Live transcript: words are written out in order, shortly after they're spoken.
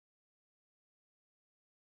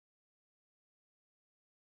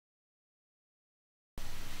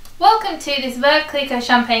Welcome to this Veuve Clicquot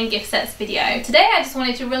champagne gift sets video. Today I just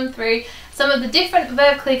wanted to run through some of the different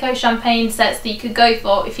Veuve Clicquot champagne sets that you could go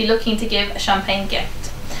for if you're looking to give a champagne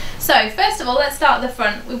gift. So first of all, let's start at the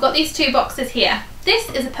front. We've got these two boxes here. This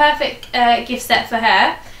is a perfect gift set for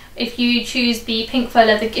her if you choose the pink faux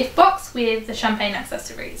leather gift box with the champagne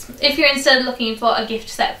accessories. If you're instead looking for a gift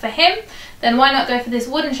set for him, then why not go for this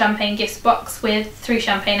wooden champagne gift box with 3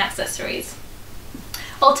 champagne accessories.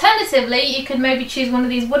 Alternatively, you could maybe choose one of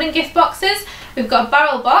these wooden gift boxes. We've got a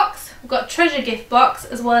barrel box, we've got a treasure gift box,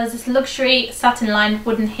 as well as this luxury satin-lined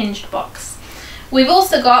wooden hinged box. We've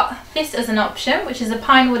also got this as an option, which is a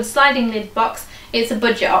pine wood sliding lid box. It's a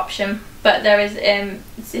budget option, but there is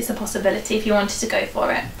it's a possibility if you wanted to go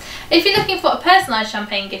for it. If you're looking for a personalised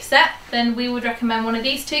champagne gift set, then we would recommend one of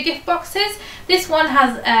these 2 gift boxes. This one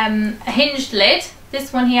has a hinged lid.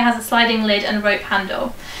 This one here has a sliding lid and rope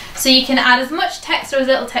handle. So you can add as much text or as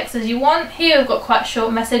little text as you want. Here we've got quite a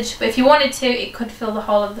short message, but if you wanted to, it could fill the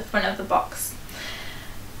whole of the front of the box.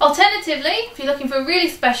 Alternatively, if you're looking for a really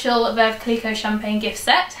special Veuve Clicquot champagne gift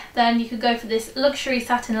set, then you could go for this luxury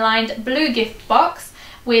satin-lined blue gift box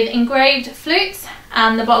with engraved flutes,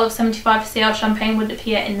 and the bottle of 75cl champagne would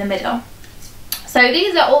appear in the middle. So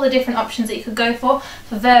these are all the different options that you could go for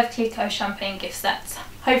Veuve Clicquot champagne gift sets.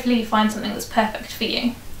 Hopefully you find something that's perfect for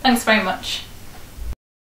you. Thanks very much.